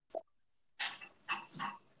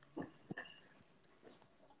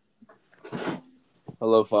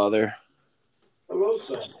Hello, Father. Hello,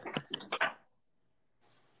 son.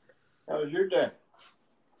 How was your day?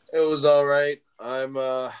 It was all right.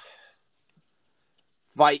 I'm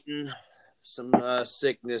fighting some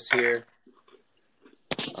sickness here.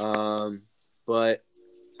 But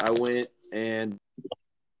I went and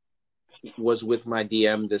was with my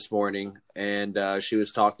DM this morning, and she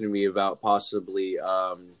was talking to me about possibly,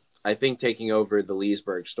 I think, taking over the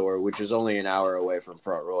Leesburg store, which is only an hour away from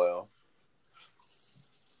Front Royal.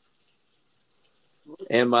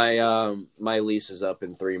 And my lease is up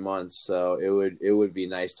in 3 months, so it would be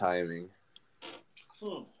nice timing.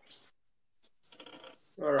 All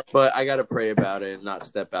right. But I gotta pray about it and not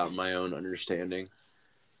step out my own understanding.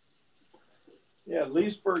 Yeah,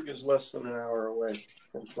 Leesburg is less than an hour away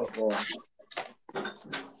from Front Royal.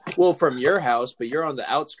 Well, from your house, but you're on the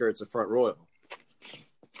outskirts of Front Royal.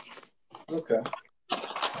 Okay.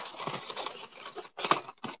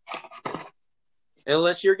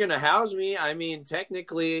 Unless you're gonna house me, I mean,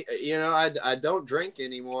 technically, I don't drink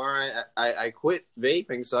anymore. I quit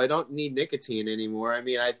vaping, so I don't need nicotine anymore. I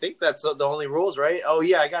mean, I think that's the only rules, right? Oh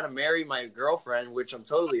yeah, I gotta marry my girlfriend, which I'm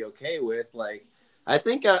totally okay with. Like, I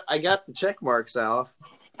think I got the check marks off.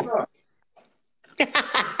 Huh.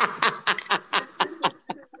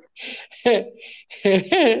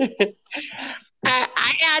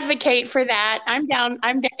 I advocate for that. I'm down.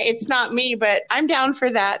 It's not me, but I'm down for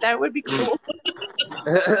that. That would be cool.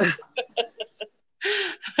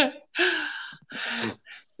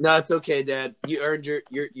 No, it's okay, Dad. You earned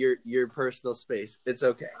your personal space. It's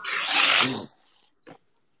okay.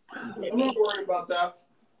 I'm not worried about that.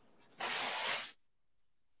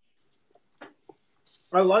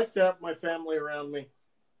 I like to have my family around me.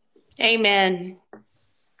 Amen.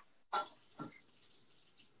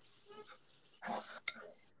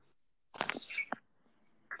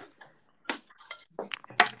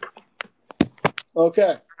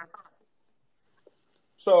 Okay.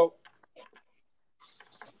 So,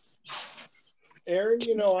 Aaron,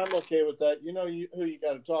 I'm okay with that. You know who you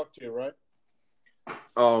got to talk to, right?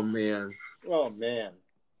 Oh man. Oh man.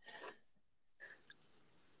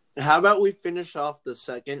 How about we finish off the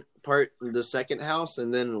second house,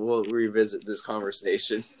 and then we'll revisit this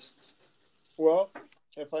conversation. Well,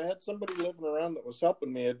 if I had somebody living around that was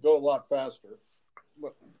helping me, it'd go a lot faster.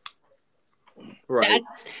 But... Right.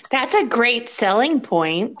 That's a great selling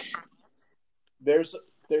point. There's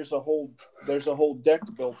a whole deck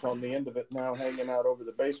built on the end of it now, hanging out over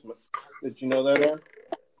the basement. Did you know that,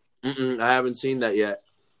 Aaron? I haven't seen that yet.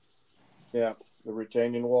 Yeah, the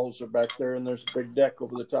retaining walls are back there, and there's a big deck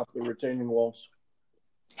over the top of the retaining walls.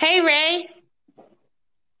 Hey, Ray.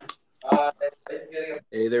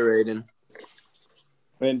 Hey there, Aiden.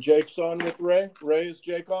 And Jake's on with Ray. Ray, is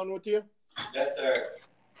Jake on with you? Yes, sir.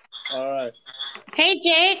 All right. Hey,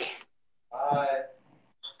 Jake. Hi.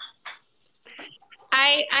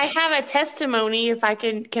 I have a testimony. If I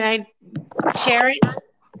can I share it?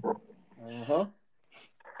 Uh-huh.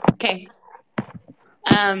 Okay.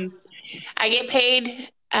 I get paid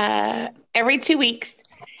every 2 weeks,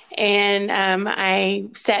 and I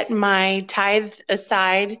set my tithe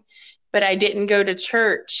aside, but I didn't go to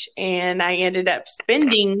church, and I ended up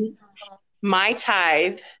spending my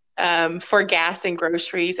tithe for gas and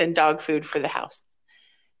groceries and dog food for the house.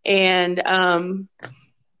 And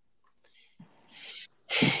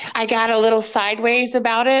I got a little sideways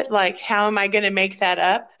about it. Like, how am I going to make that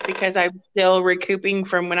up? Because I'm still recouping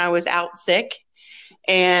from when I was out sick.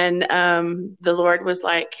 And the Lord was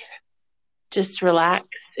like, just relax.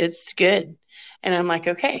 It's good. And I'm like,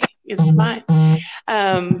 okay, it's fine.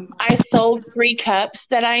 I sold 3 cups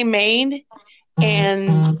that I made, and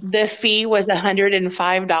the fee was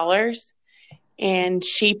 $105. And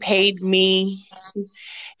she paid me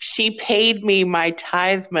my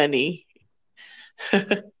tithe money.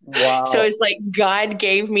 Wow. So it's like God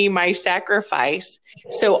gave me my sacrifice.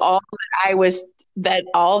 So all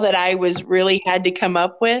that I was really had to come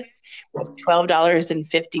up with was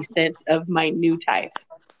 $12.50 of my new tithe.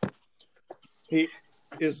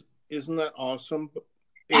 Isn't that awesome?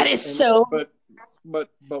 That is so. But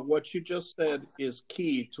what you just said is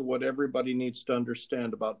key to what everybody needs to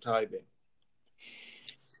understand about tithing.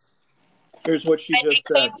 Here's what she just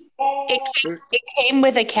said. It came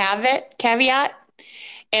with a caveat,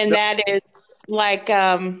 and that is like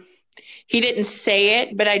he didn't say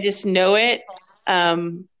it, but I just know it.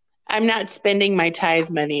 I'm not spending my tithe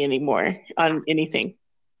money anymore on anything.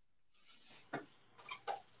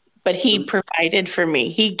 But he provided for me.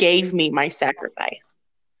 He gave me my sacrifice.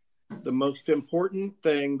 The most important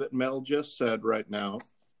thing that Mel just said right now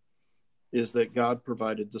is that God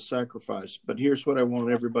provided the sacrifice. But here's what I want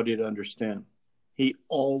everybody to understand. He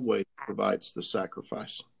always provides the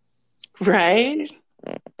sacrifice. Right?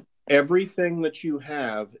 Everything that you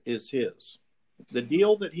have is his. The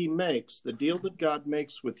deal that he makes, the deal that God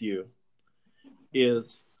makes with you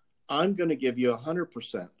is, I'm going to give you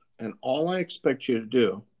 100%. And all I expect you to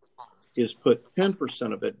do is put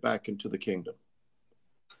 10% of it back into the kingdom.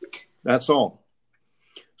 That's all.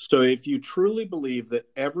 So if you truly believe that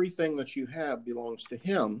everything that you have belongs to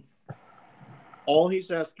him, all he's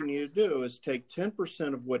asking you to do is take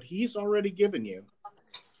 10% of what he's already given you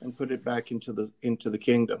and put it back into the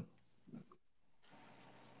kingdom.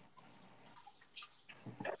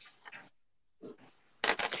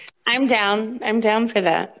 I'm down. I'm down for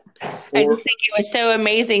that. I just think it was so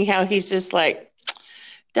amazing how he's just like,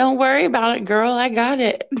 don't worry about it, girl. I got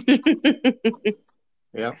it.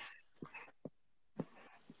 Yeah.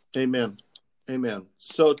 Amen. Amen.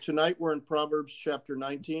 So tonight we're in Proverbs chapter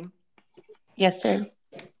 19. Yes, sir.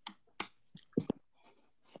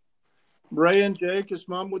 Ray and Jake, is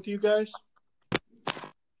Mom with you guys?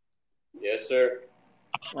 Yes, sir.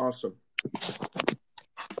 Awesome.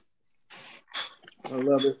 I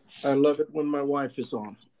love it. I love it when my wife is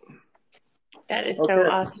on. That is so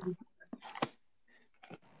awesome.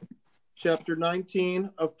 Chapter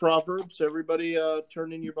 19 of Proverbs. Everybody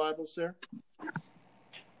turn in your Bibles there.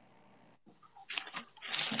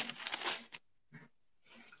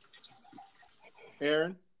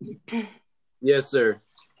 Aaron? Yes, sir.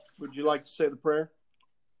 Would you like to say the prayer?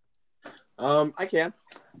 I can.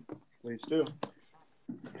 Please do.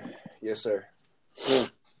 Yes, sir.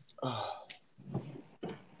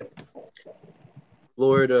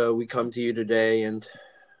 Lord, we come to you today, and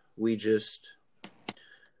we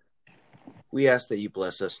ask that you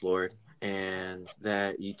bless us, Lord, and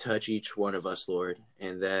that you touch each one of us, Lord,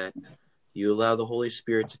 and that you allow the Holy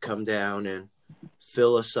Spirit to come down and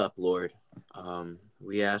fill us up, Lord.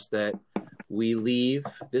 We ask that we leave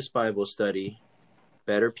this Bible study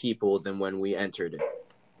better people than when we entered it.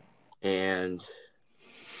 And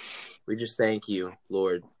we just thank you,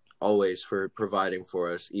 Lord, always for providing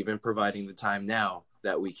for us, even providing the time now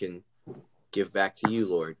that we can give back to you,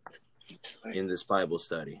 Lord, in this Bible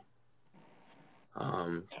study.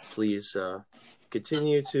 Please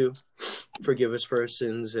continue to forgive us for our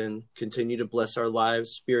sins and continue to bless our lives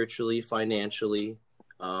spiritually, financially,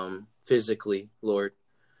 physically, Lord.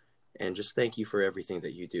 And just thank you for everything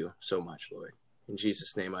that you do so much, Lord. In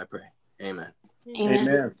Jesus' name I pray. Amen.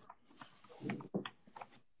 Amen.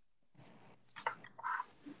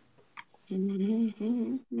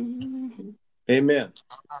 Amen.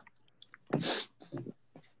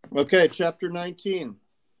 Okay, chapter 19.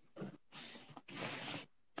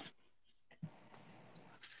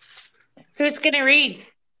 Who's going to read?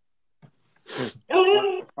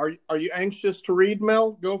 Are you anxious to read,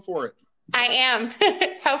 Mel? Go for it. I am.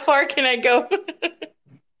 How far can I go?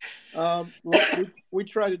 We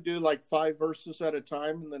try to do like 5 verses at a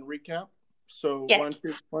time and then recap. So Yes.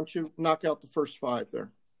 why don't you knock out the first 5 there?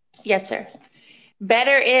 Yes, sir.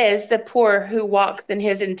 Better is the poor who walks in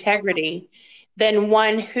his integrity than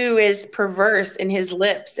one who is perverse in his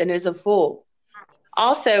lips and is a fool.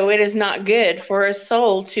 Also, it is not good for a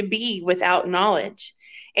soul to be without knowledge.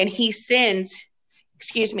 And he who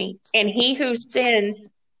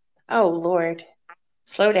sins, oh Lord,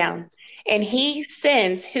 slow down. And he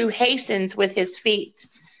sins who hastens with his feet.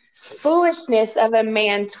 Foolishness of a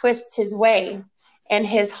man twists his way, and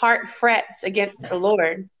his heart frets against the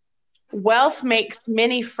Lord. Wealth makes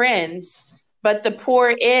many friends, but the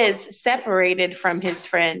poor is separated from his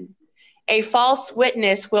friend. A false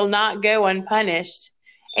witness will not go unpunished,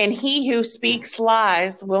 and he who speaks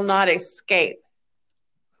lies will not escape.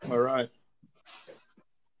 All right.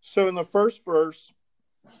 So in the first verse,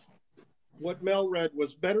 what Mel read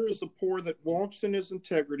was, better is the poor that walks in his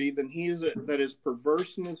integrity than he is that is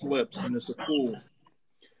perverse in his lips and is a fool.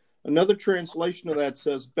 Another translation of that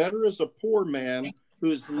says, better is a poor man who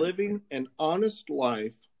is living an honest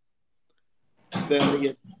life than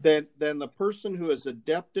the person who is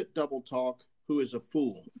adept at double talk, who is a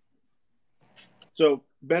fool. So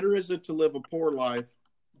better is it to live a poor life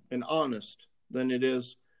and honest than it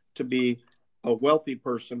is to be a wealthy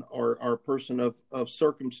person or a person of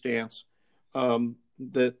circumstance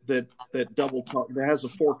that double talk, that has a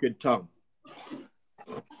forked tongue.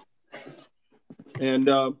 And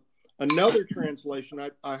another translation,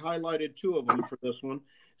 I highlighted 2 of them for this one,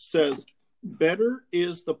 says, better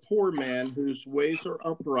is the poor man whose ways are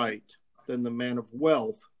upright than the man of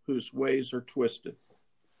wealth whose ways are twisted.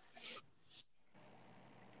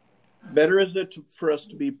 Better is it for us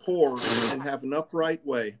to be poor and have an upright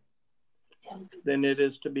way than it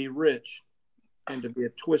is to be rich and to be a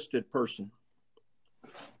twisted person.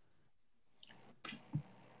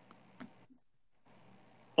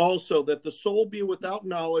 Also, that the soul be without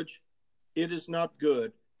knowledge, it is not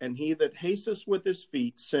good, and he that hasteth with his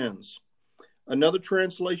feet sins. Another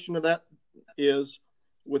translation of that is,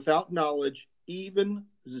 without knowledge, even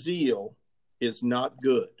zeal is not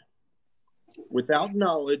good. Without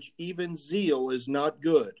knowledge, even zeal is not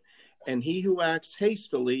good, and he who acts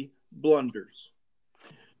hastily blunders.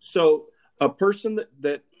 So a person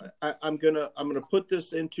that I'm gonna put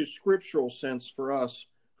this into scriptural sense for us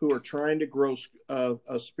who are trying to grow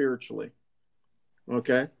spiritually.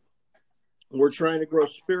 Okay, we're trying to grow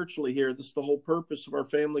spiritually here. This is the whole purpose of our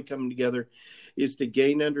family coming together, is to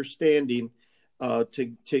gain understanding,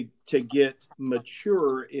 to get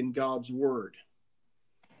mature in God's word.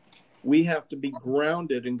 We have to be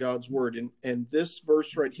grounded in God's word. And this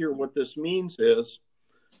verse right here, what this means is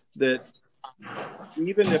that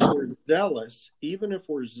even if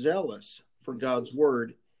we're zealous for God's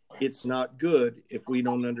word, it's not good if we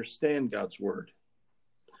don't understand God's word.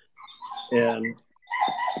 And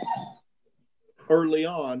early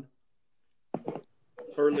on,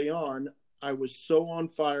 I was so on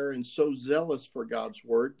fire and so zealous for God's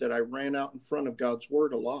word that I ran out in front of God's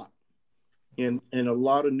word a lot. And a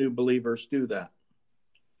lot of new believers do that.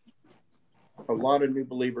 A lot of new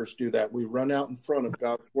believers do that. We run out in front of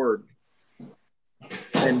God's word.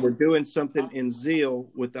 And we're doing something in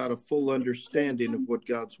zeal without a full understanding of what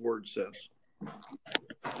God's word says.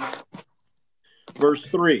 Verse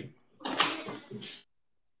 3.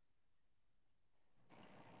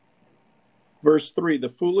 Verse 3, the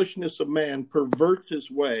foolishness of man perverts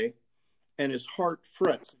his way, and his heart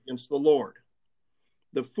frets against the Lord.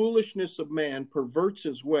 The foolishness of man perverts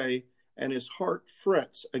his way, and his heart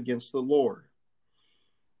frets against the Lord.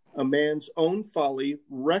 A man's own folly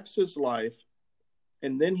wrecks his life,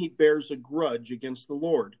 and then he bears a grudge against the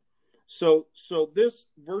Lord. So this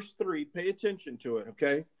verse 3, pay attention to it,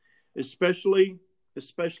 okay? Especially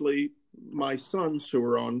my sons who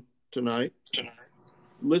are on tonight.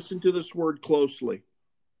 Listen to this word closely.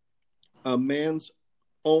 A man's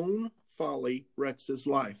own folly wrecks his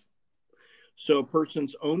life. So a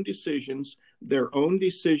person's own decisions, their own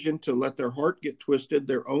decision to let their heart get twisted,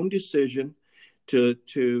 their own decision to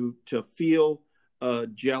feel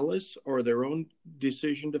jealous, or their own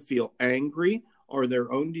decision to feel angry, or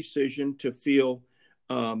their own decision to feel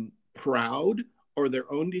proud, or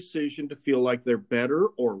their own decision to feel like they're better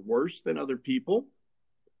or worse than other people.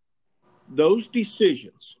 Those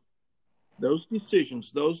decisions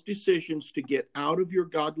to get out of your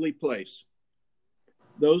godly place,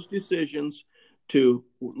 those decisions to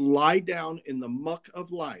lie down in the muck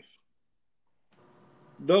of life,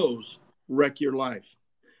 those wreck your life.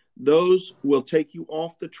 Those will take you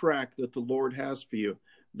off the track that the Lord has for you.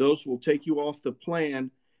 Those will take you off the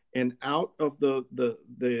plan and out of the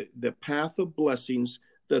path of blessings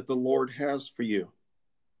that the Lord has for you.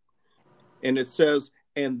 And it says,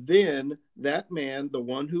 and then that man, the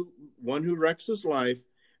one who wrecks his life,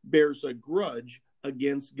 bears a grudge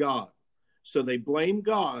against God. So they blame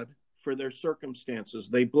God for their circumstances.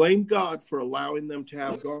 They blame God for allowing them to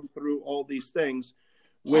have gone through all these things,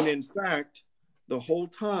 when in fact, the whole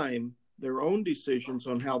time, their own decisions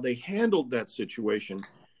on how they handled that situation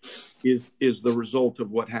is the result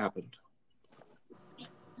of what happened.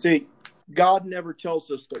 See, God never tells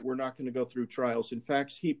us that we're not going to go through trials. In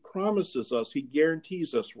fact, he promises us, he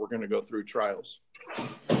guarantees us we're going to go through trials.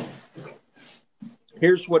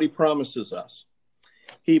 Here's what he promises us.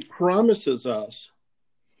 He promises us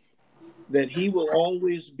that he will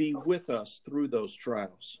always be with us through those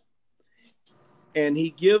trials. And he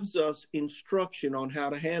gives us instruction on how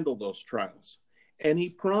to handle those trials. And he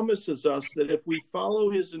promises us that if we follow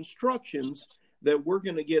his instructions, that we're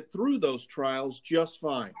going to get through those trials just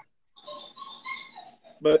fine.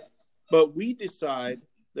 But we decide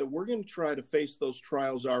that we're going to try to face those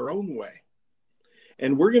trials our own way.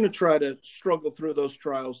 And we're going to try to struggle through those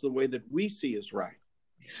trials the way that we see is right.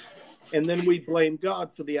 And then we blame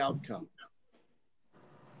God for the outcome.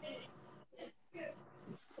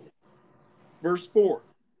 Verse 4.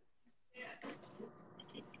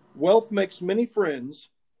 Wealth makes many friends,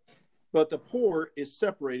 but the poor is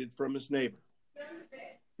separated from his neighbor.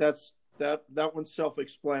 That one's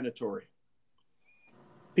self-explanatory.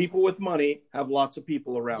 People with money have lots of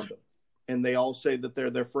people around them, and they all say that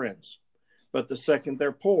they're their friends. But the second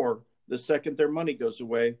they're poor, the second their money goes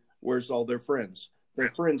away, where's all their friends?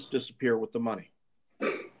 Their friends disappear with the money.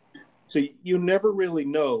 So you never really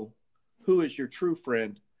know who is your true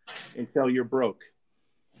friend until you're broke.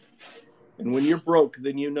 And when you're broke,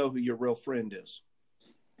 then you know who your real friend is.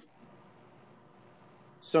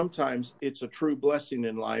 Sometimes it's a true blessing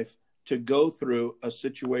in life to go through a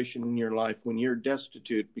situation in your life when you're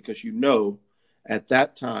destitute, because you know at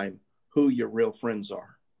that time who your real friends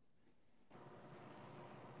are.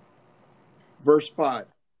 Verse 5.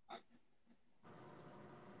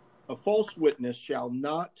 A false witness shall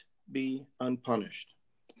not be unpunished,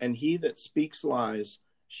 and he that speaks lies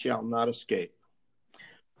shall not escape.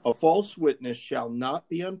 A false witness shall not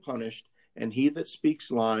be unpunished, and he that speaks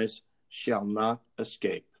lies shall not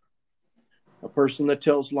escape. A person that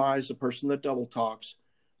tells lies, a person that double talks.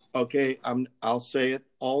 Okay, I'll say it.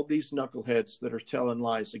 All these knuckleheads that are telling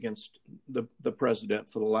lies against the president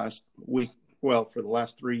for the last week, well, for the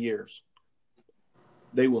last 3 years,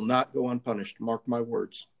 they will not go unpunished. Mark my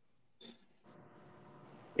words.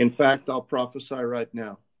 In fact, I'll prophesy right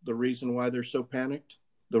now. The reason why they're so panicked,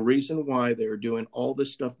 the reason why they're doing all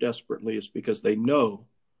this stuff desperately is because they know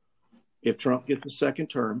if Trump gets a second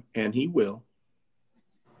term, and he will,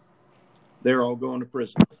 they're all going to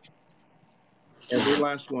prison. Every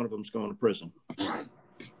last one of them's going to prison.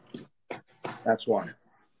 That's why.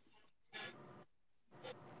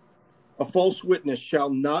 A false witness shall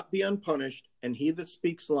not be unpunished, and he that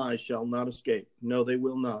speaks lies shall not escape. No, they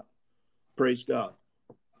will not. Praise God.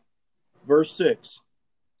 Verse 6.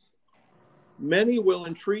 Many will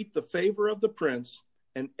entreat the favor of the prince,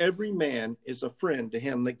 and every man is a friend to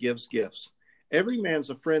him that gives gifts. Every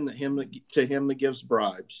man's a friend to him that gives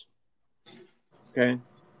bribes. Okay?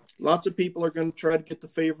 Lots of people are going to try to get the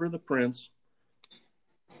favor of the prince,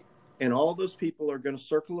 and all those people are going to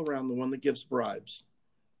circle around the one that gives bribes.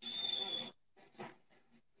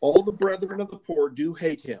 All the brethren of the poor do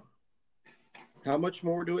hate him. How much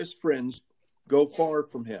more do his friends go far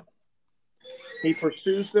from him? He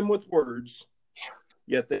pursues them with words,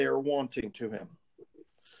 yet they are wanting to him.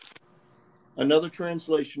 Another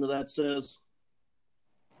translation of that says,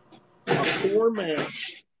 a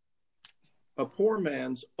poor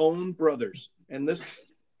man's own brothers. And this,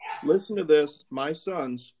 listen to this, my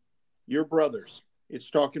sons, your brothers. It's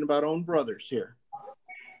talking about own brothers here.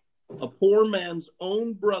 A poor man's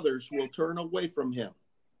own brothers will turn away from him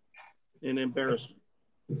in embarrassment.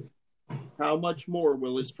 How much more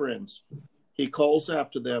will his friends? He calls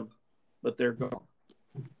after them, but they're gone.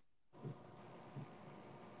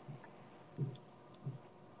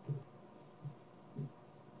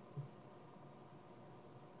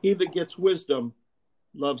 He that gets wisdom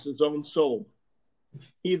loves his own soul.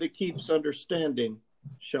 He that keeps understanding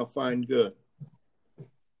shall find good.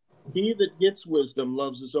 He that gets wisdom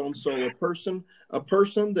loves his own soul. A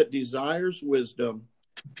person that desires wisdom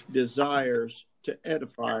desires to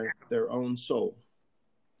edify their own soul.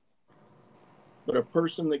 But a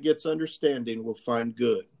person that gets understanding will find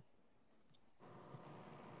good.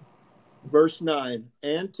 Verse 9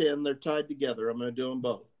 and 10, they're tied together. I'm going to do them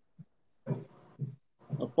both.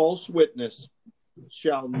 A false witness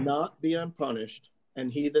shall not be unpunished,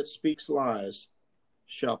 and he that speaks lies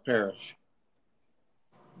shall perish.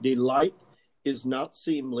 Delight is not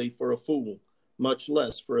seemly for a fool, much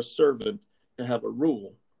less for a servant to have a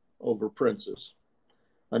rule over princes.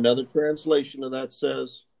 Another translation of that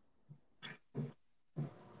says,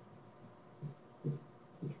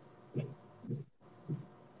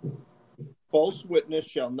 false witness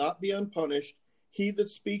shall not be unpunished, he that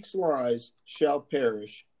speaks lies shall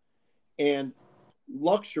perish, and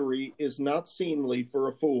luxury is not seemly for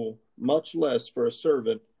a fool, much less for a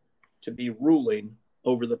servant to be ruling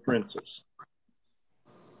over the princes.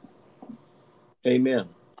 Amen.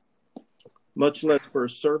 Much less for a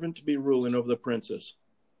servant to be ruling over the princes.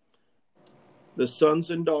 The sons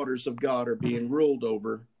and daughters of God are being ruled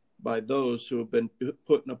over by those who have been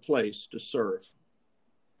put in a place to serve.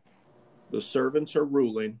 The servants are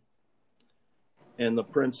ruling, and the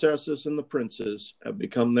princesses and the princes have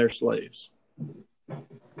become their slaves.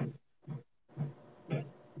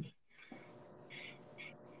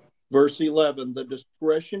 Verse 11, the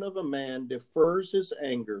discretion of a man defers his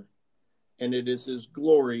anger, and it is his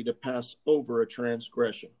glory to pass over a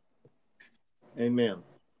transgression. Amen.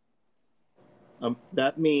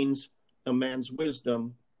 That means a man's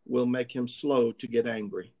wisdom will make him slow to get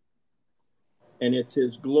angry. And it's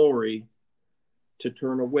his glory to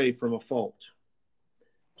turn away from a fault,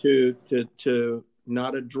 to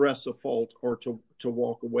not address a fault or to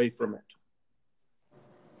walk away from it.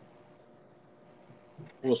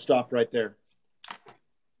 We'll stop right there.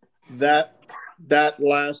 That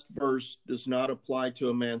last verse does not apply to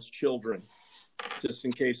a man's children, just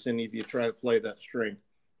in case any of you try to play that string.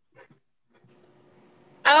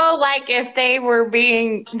 Oh, like if they were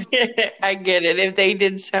being, I get it. If they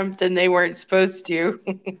did something they weren't supposed to.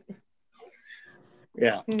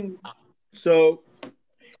 Yeah. So,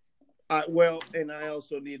 I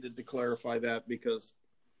also needed to clarify that because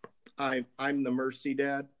I'm the mercy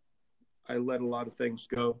dad. I let a lot of things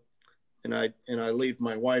go. and I leave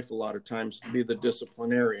my wife a lot of times to be the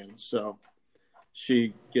disciplinarian, so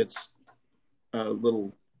she gets a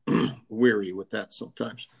little weary with that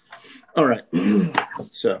sometimes. All right,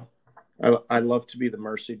 so I love to be the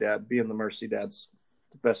mercy dad. Being the mercy dad's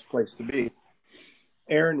the best place to be.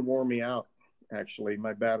 Aaron wore me out. Actually,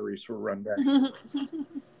 my batteries were run down.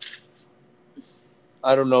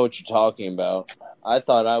 I don't know what you're talking about. I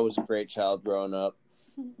thought I was a great child growing up.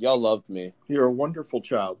 Y'all loved me. You're a wonderful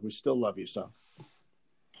child. We still love you, son.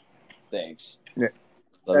 Thanks. Yeah.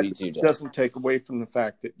 Love you too, Dad. Doesn't take away from the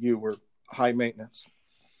fact that you were high maintenance.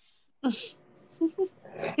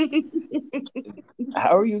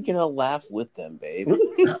 How are you going to laugh with them, babe?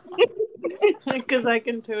 Because I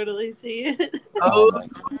can totally see it. Oh, my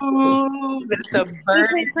God. Ooh, that's a bird.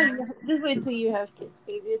 Just wait till you have kids,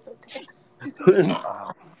 baby. It's okay.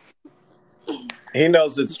 He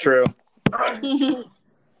knows it's true.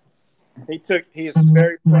 He is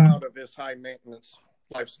very proud of his high maintenance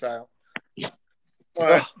lifestyle. All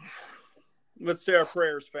right. Let's say our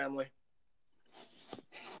prayers, family.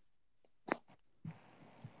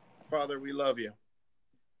 Father, we love you.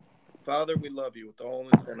 Father, we love you with all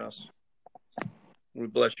that's in us. We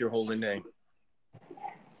bless your holy name.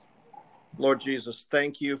 Lord Jesus,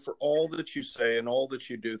 thank you for all that you say and all that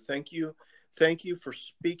you do. Thank you. Thank you for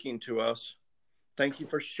speaking to us. Thank you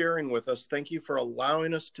for sharing with us. Thank you for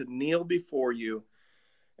allowing us to kneel before you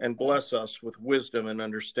and bless us with wisdom and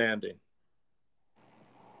understanding.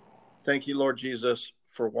 Thank you, Lord Jesus,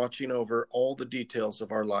 for watching over all the details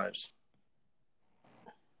of our lives.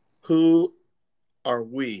 Who are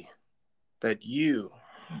we that you,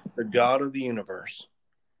 the God of the universe,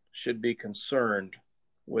 should be concerned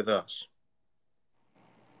with us?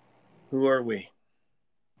 Who are we?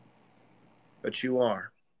 But you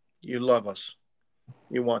are. You love us.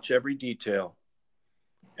 You watch every detail,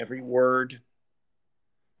 every word,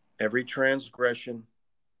 every transgression,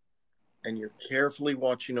 and you're carefully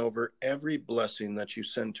watching over every blessing that you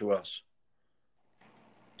send to us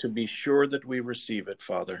to be sure that we receive it,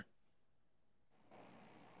 Father.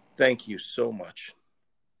 Thank you so much.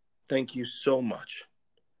 Thank you so much.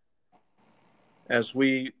 As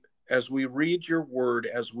we read your word,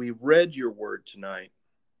 as we read your word tonight,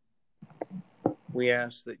 we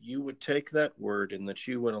ask that you would take that word and that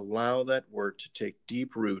you would allow that word to take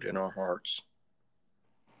deep root in our hearts.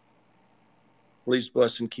 Please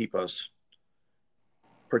bless and keep us.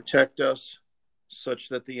 Protect us such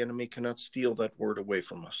that the enemy cannot steal that word away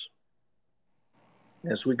from us.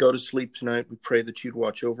 As we go to sleep tonight, we pray that you'd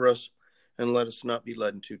watch over us and let us not be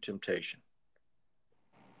led into temptation.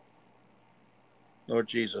 Lord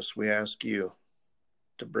Jesus, we ask you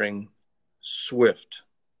to bring swift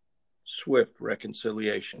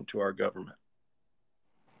reconciliation to our government.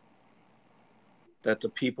 That the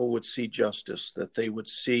people would see justice, that they would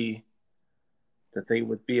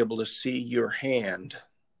be able to see your hand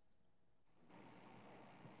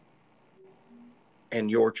and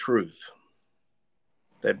your truth.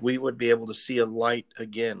 That we would be able to see a light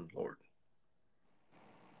again, Lord.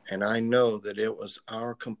 And I know that it was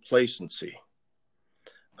our complacency,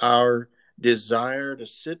 our desire to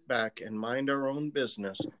sit back and mind our own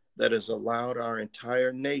business that has allowed our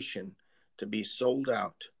entire nation to be sold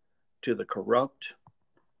out to the corrupt,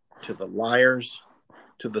 to the liars,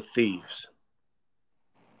 to the thieves.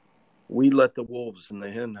 We let the wolves in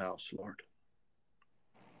the hen house, Lord.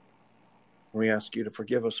 We ask you to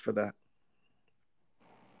forgive us for that.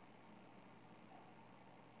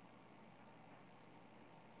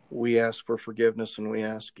 We ask for forgiveness, and we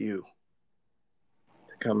ask you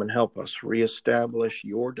to come and help us reestablish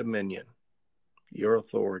your dominion, your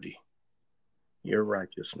authority, your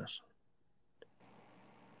righteousness.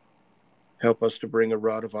 Help us to bring a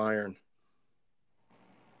rod of iron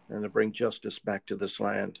and to bring justice back to this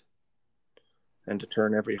land and to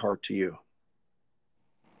turn every heart to you.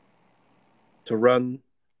 To run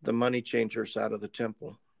the money changers out of the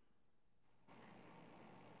temple.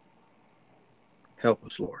 Help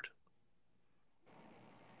us, Lord.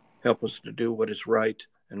 Help us to do what is right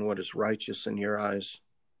and what is righteous in your eyes,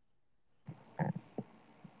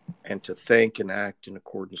 and to think and act in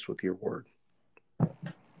accordance with your word.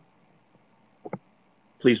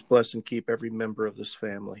 Please bless and keep every member of this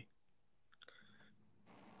family.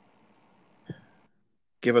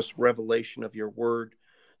 Give us revelation of your word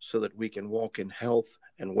so that we can walk in health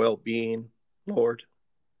and well-being, Lord,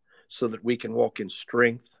 so that we can walk in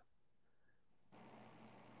strength.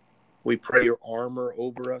 We pray your armor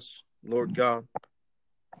over us, Lord God.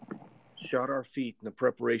 Shod our feet in the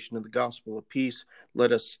preparation of the gospel of peace.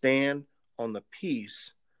 Let us stand on the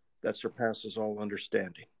peace that surpasses all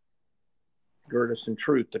understanding. Gird us in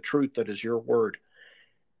truth, the truth that is your word.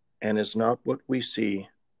 and is not what we see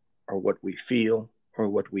or what we feel or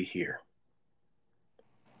what we hear.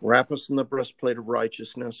 Wrap us in the breastplate of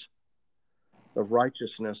righteousness, the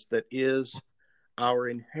righteousness that is our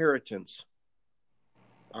inheritance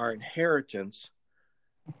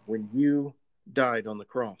when you died on the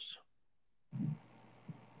cross.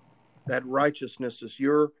 That righteousness is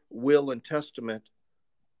your will and testament,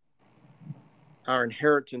 our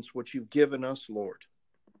inheritance which you've given us, Lord.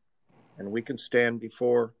 And we can stand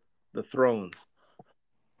before the throne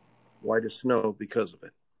white as snow because of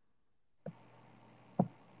it.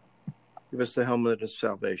 Give us the helmet of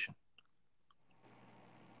salvation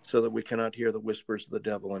so that we cannot hear the whispers of the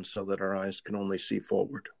devil and so that our eyes can only see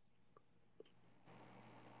forward.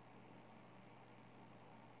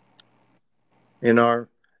 In our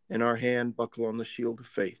hand, buckle on the shield of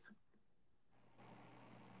faith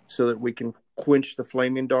so that we can quench the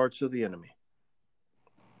flaming darts of the enemy.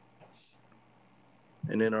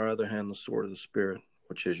 And in our other hand, the sword of the Spirit,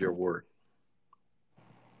 which is your word.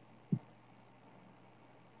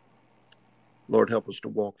 Lord, help us to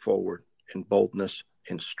walk forward in boldness,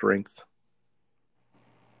 in strength,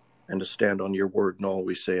 and to stand on your word in all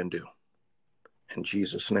we say and do. In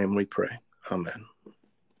Jesus' name we pray. Amen.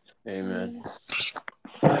 Amen.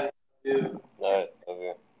 All right.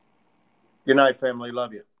 Okay. Good night, family.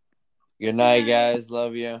 Love you. Good night, guys.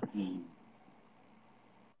 Love you.